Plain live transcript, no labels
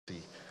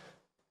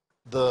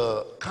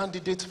the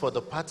candidates for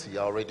the party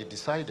are already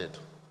decided.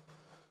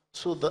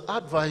 So the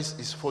advice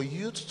is for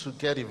youth to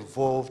get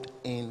involved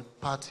in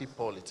party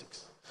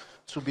politics,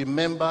 to be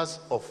members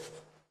of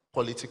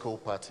political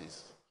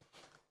parties.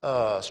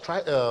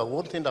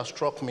 One thing that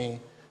struck me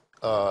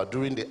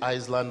during the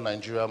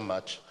Iceland-Nigeria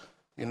match,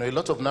 a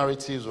lot of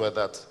narratives were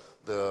that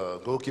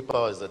the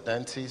goalkeeper is a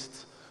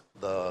dentist,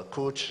 the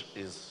coach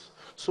is...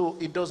 So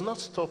it does not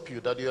stop you.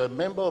 That you're a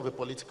member of a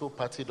political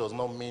party does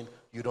not mean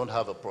you don't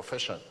have a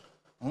profession.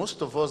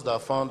 Most of us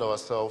that found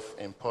ourselves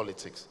in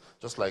politics,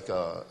 just like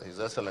His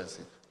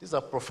Excellency, these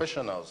are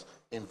professionals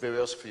in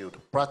various fields,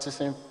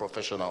 practicing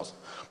professionals.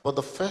 But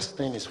the first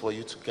thing is for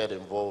you to get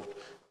involved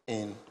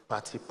in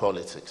party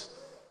politics.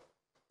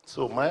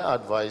 So my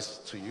advice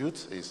to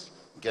youth is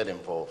get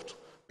involved.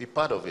 Be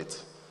part of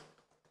it.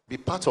 Be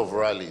part of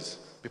rallies.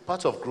 Be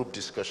part of group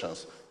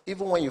discussions.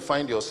 Even when you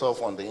find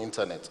yourself on the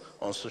internet,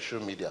 on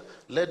social media,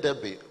 let there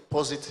be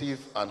positive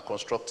and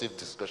constructive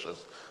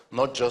discussions,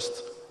 not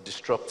just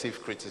destructive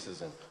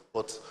criticism,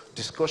 but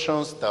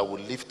discussions that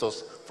will lift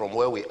us from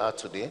where we are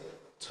today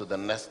to the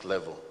next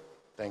level.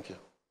 Thank you.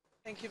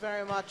 Thank you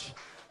very much.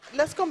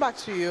 Let's come back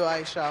to you,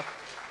 Aisha.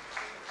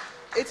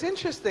 It's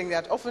interesting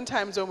that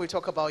oftentimes when we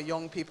talk about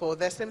young people,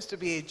 there seems to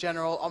be a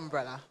general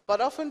umbrella. But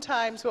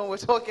oftentimes when we're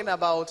talking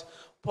about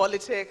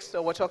politics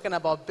or we're talking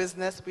about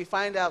business, we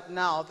find out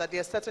now that there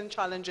are certain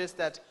challenges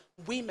that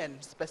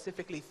women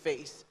specifically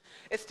face.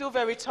 It's still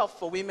very tough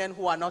for women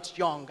who are not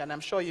young, and I'm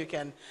sure you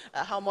can,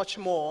 how much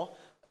more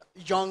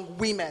young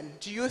women,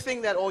 do you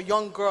think that, or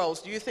young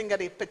girls, do you think that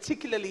they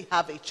particularly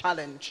have a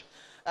challenge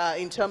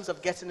in terms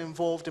of getting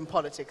involved in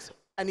politics?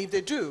 And if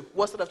they do,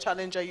 what sort of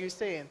challenge are you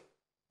saying?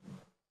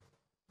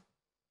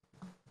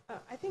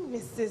 I think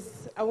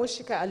Mrs.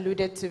 Awoshika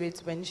alluded to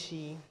it when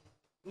she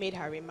made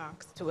her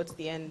remarks towards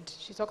the end.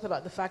 She talked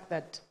about the fact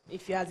that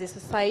if you as a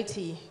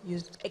society,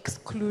 you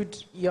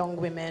exclude young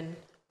women,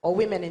 or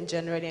women in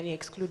general, and you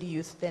exclude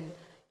youth, then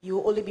you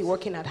will only be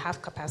working at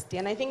half capacity.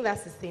 And I think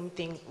that's the same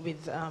thing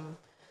with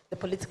the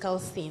political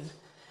scene.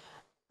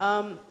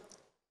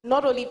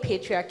 Not only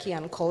patriarchy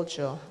and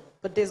culture,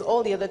 but there's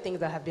all the other things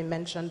that have been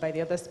mentioned by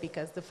the other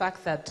speakers. The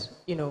fact that,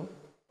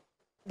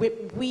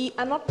 we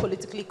are not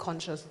politically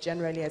conscious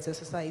generally as a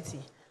society,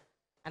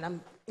 and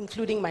I'm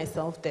including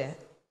myself there.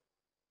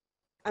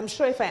 I'm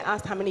sure if I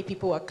asked how many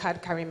people were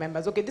card-carrying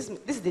members, okay, this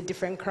is a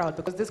different crowd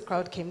because this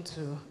crowd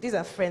these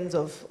are friends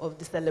of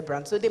the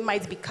celebrant, so they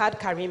might be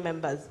card-carrying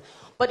members.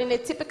 But in a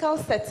typical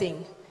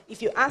setting,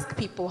 if you ask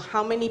people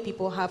how many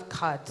people have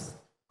cards,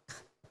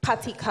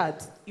 party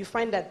cards, you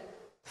find that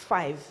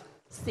 5,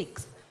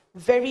 6,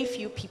 very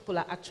few people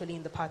are actually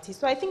in the party.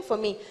 So I think for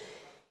me,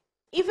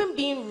 even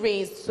being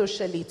raised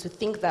socially to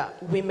think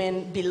that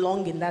women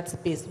belong in that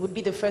space would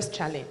be the first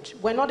challenge.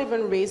 We're not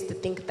even raised to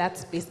think that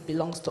space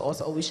belongs to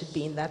us or we should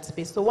be in that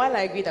space. So while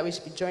I agree that we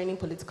should be joining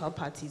political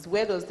parties,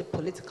 where does the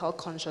political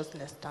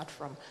consciousness start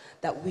from?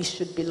 That we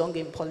should belong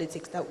in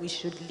politics, that we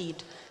should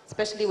lead,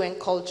 especially when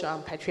culture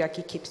and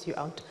patriarchy keeps you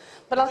out.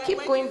 But I'll keep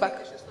going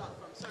back.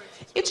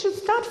 It should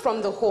start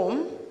from the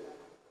home,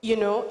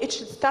 it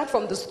should start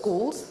from the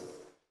schools.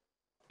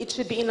 It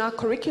should be in our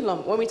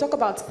curriculum. When we talk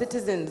about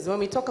citizens, when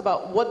we talk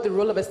about what the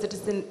role of a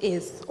citizen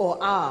is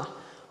or are,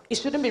 it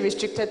shouldn't be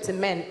restricted to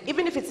men.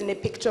 Even if it's in a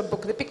picture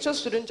book, the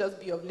pictures shouldn't just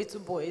be of little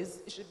boys.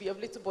 It should be of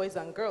little boys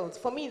and girls.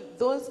 For me,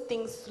 those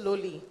things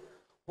slowly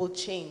will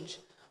change.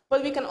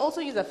 But we can also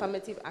use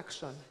affirmative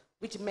action,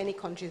 which many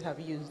countries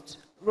have used.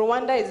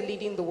 Rwanda is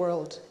leading the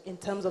world in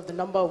terms of the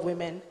number of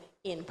women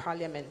in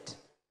parliament.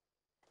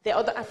 The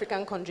other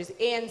African countries,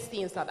 ANC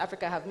in South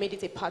Africa, have made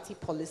it a party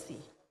policy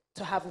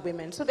to have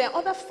women. So there are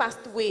other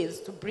fast ways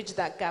to bridge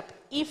that gap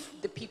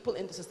if the people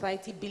in the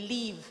society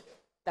believe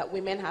that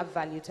women have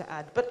value to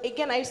add. But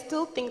again, I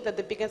still think that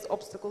the biggest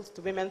obstacles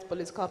to women's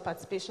political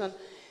participation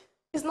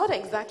is not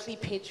exactly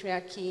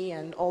patriarchy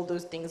and all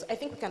those things. I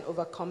think we can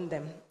overcome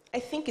them. I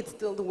think it's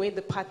still the way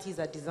the parties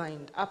are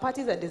designed. Our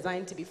parties are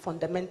designed to be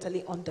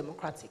fundamentally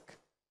undemocratic.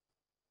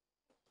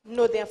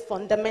 No, they're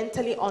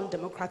fundamentally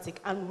undemocratic,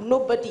 and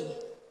nobody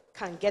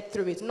can get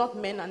through it, not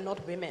men and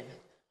not women,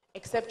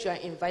 except you are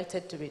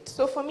invited to it.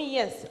 So for me,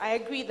 yes, I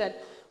agree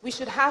that we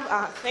should have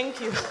our,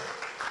 thank you,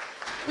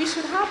 we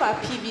should have our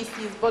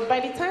PVCs, but by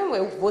the time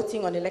we're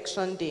voting on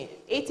election day,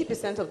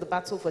 80% of the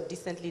battle for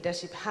decent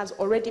leadership has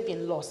already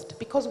been lost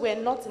because we're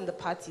not in the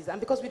parties and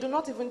because we do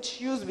not even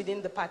choose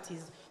within the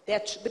parties.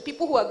 The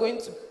people who are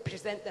going to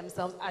present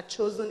themselves are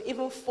chosen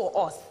even for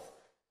us.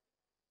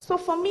 So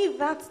for me,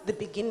 that's the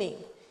beginning.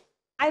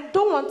 I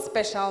don't want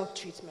special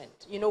treatment.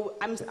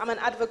 I'm an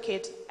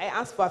advocate. I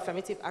ask for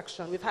affirmative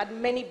action. We've had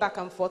many back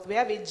and forth. We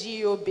have a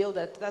GEO bill,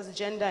 that's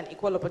Gender and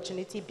Equal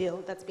Opportunity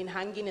Bill, that's been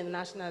hanging in the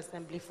National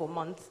Assembly for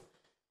months.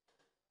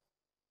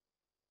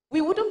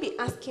 We wouldn't be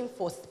asking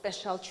for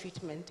special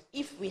treatment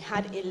if we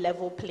had a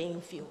level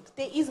playing field.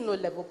 There is no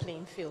level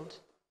playing field.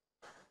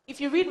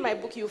 If you read my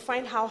book, you'll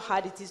find how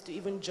hard it is to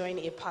even join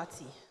a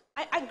party.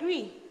 I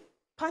agree.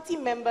 Party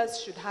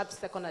members should have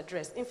second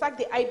address. In fact,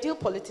 the ideal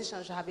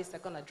politician should have a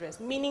second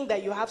address, meaning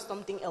that you have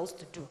something else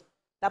to do.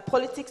 That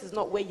politics is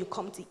not where you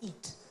come to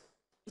eat.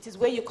 It is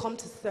where you come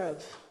to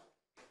serve.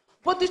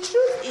 But the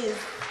truth is,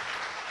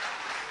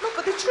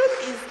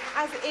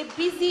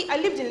 I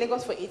lived in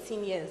Lagos for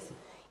 18 years.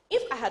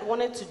 If I had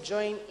wanted to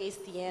join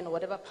ACN or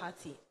whatever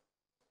party,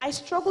 I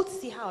struggle to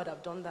see how I would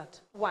have done that.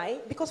 Why?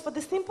 Because for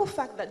the simple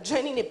fact that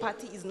joining a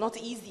party is not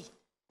easy.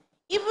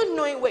 Even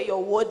knowing where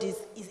your ward is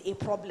a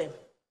problem.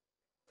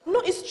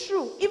 No, it's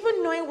true.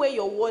 Even knowing where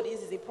your ward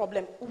is a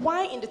problem.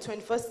 Why in the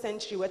 21st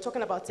century, we're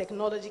talking about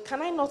technology,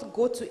 can I not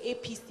go to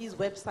APC's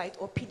website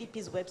or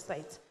PDP's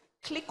website,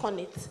 click on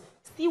it,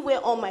 see where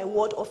all my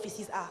ward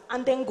offices are,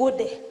 and then go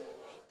there?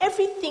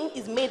 Everything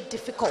is made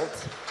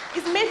difficult.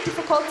 It's made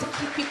difficult to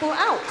keep people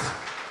out.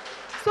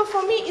 So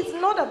for me, it's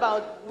not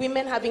about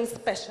women having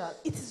special.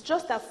 It is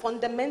just that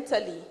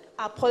fundamentally,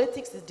 our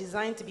politics is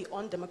designed to be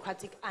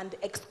undemocratic and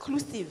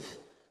exclusive,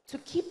 to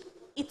keep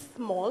it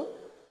small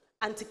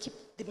and to keep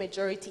the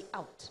majority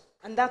out.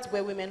 And that's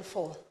where women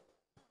fall.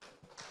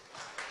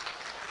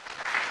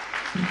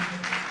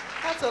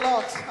 That's a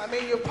lot. I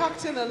mean, you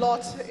packed in a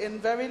lot in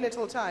very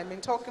little time in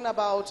talking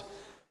about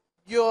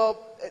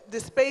the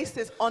space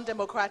is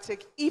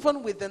undemocratic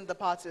even within the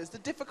parties. The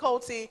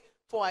difficulty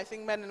for, I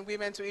think, men and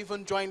women to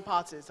even join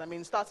parties. I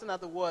mean, starting at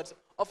the words,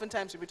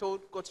 oftentimes you'll be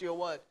told, go to your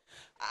word.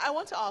 I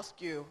want to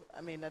ask you,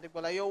 I mean,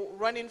 Adebola, you're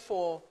running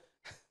for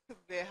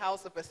the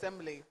House of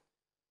Assembly.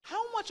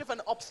 How much of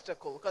an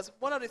obstacle? Because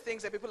one of the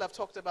things that people have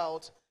talked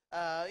about,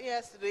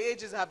 yes, the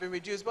ages have been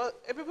reduced, but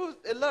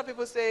a lot of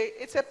people say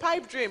it's a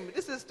pipe dream.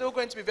 This is still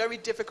going to be very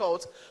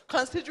difficult,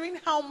 considering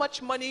how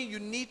much money you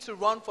need to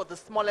run for the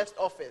smallest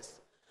office.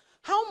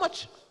 How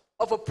much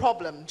of a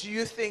problem do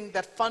you think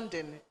that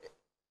funding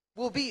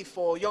will be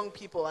for young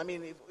people? I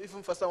mean,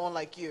 even for someone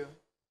like you.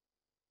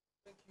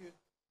 Thank you.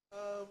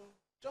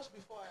 Just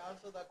before I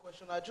answer that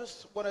question, I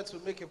just wanted to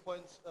make a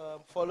point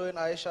following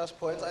Aisha's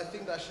point. I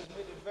think that she's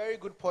made a very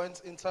good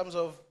point in terms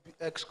of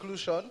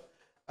exclusion.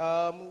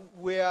 The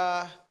way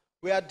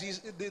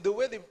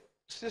the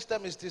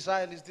system is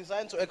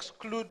designed to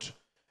exclude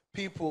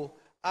people.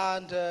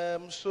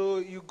 And so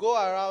you go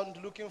around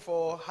looking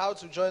for how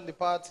to join the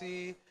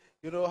party,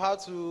 how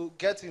to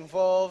get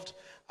involved.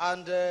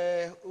 And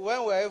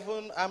when we're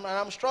even,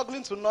 I'm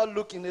struggling to not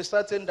look in a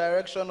certain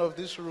direction of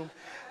this room.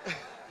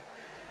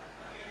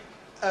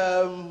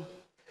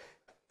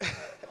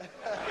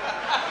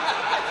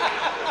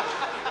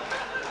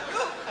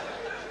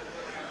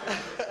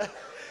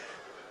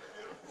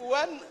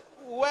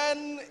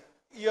 When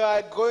you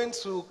are going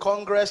to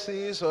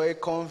congresses or a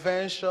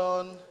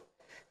convention,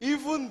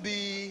 even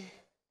the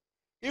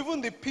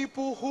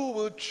people who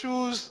will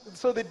choose,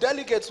 so the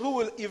delegates who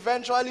will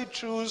eventually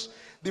choose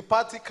the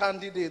party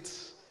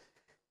candidates,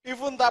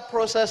 even that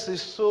process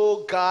is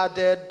so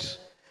guarded.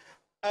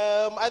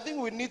 I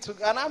think we need to,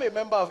 and I'm a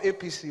member of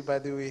APC, by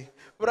the way,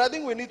 but I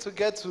think we need to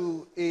get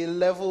to a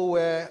level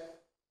where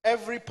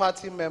every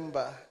party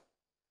member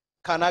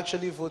can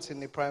actually vote in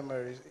the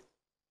primaries,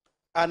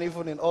 and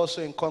even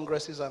also in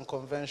congresses and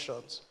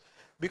conventions,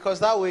 because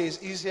that way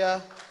is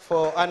easier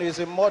and is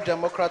a more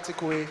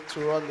democratic way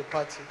to run the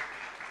party.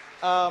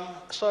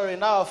 Sorry,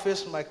 now I'll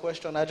face my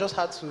question. I just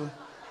had to.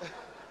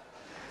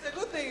 It's a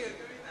good thing you're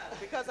doing that,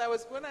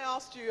 because when I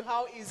asked you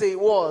how easy it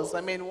was,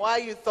 I mean, why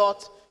you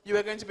thought you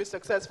were going to be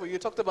successful. You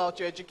talked about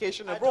your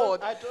education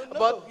abroad. I don't know.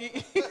 But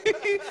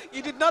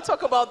you did not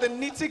talk about the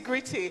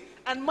nitty-gritty.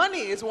 And money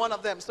is one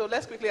of them. So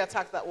let's quickly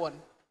attack that one.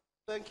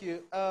 Thank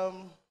you.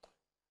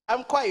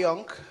 I'm quite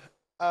young.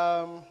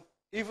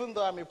 Even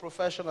though I'm a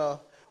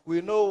professional, we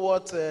know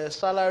what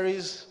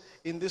salaries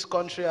in this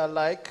country are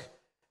like.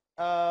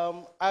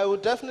 I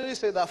would definitely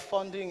say that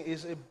funding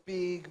is a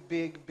big,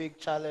 big, big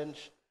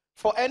challenge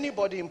for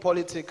anybody in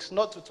politics,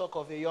 not to talk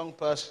of a young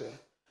person.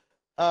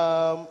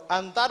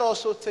 And that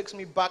also takes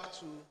me back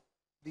to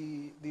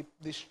the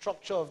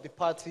structure of the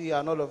party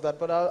and all of that,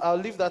 but I'll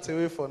leave that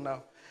away for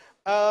now.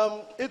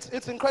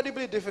 It's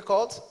incredibly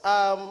difficult.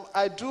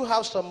 I do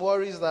have some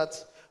worries that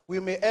we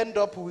may end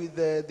up with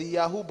the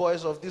Yahoo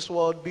boys of this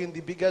world being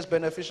the biggest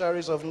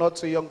beneficiaries of not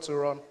too young to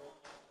run.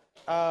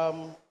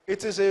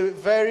 It is a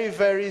very,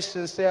 very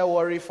sincere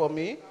worry for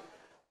me,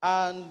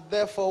 and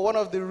therefore one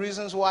of the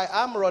reasons why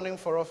I'm running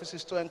for office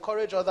is to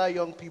encourage other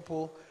young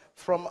people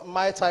from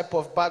my type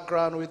of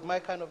background, with my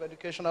kind of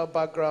educational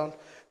background,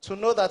 to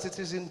know that it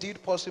is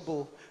indeed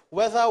possible.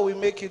 Whether we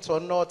make it or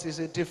not is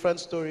a different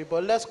story,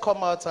 but let's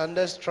come out and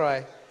let's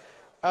try.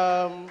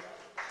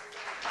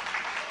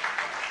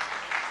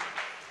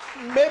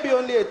 Maybe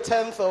only a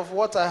tenth of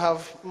what I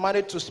have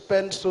managed to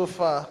spend so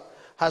far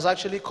has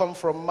actually come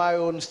from my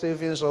own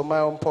savings or my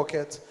own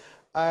pocket.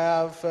 I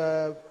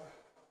have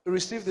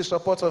received the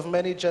support of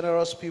many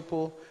generous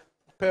people,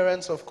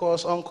 parents, of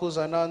course, uncles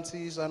and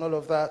aunties and all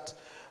of that.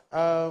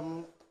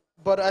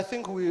 But I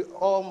think we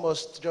all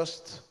must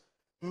just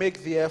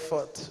make the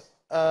effort.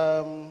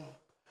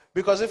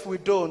 Because if we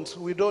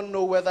don't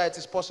know whether it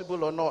is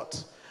possible or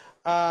not.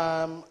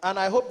 And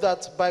I hope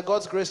that by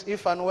God's grace,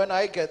 if and when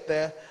I get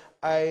there,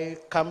 I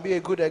can be a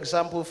good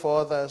example for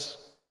others.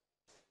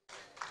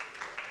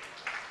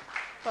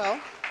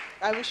 Well,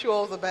 I wish you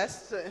all the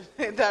best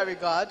in that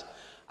regard.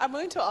 I'm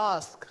going to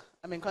ask,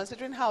 I mean,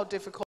 considering how difficult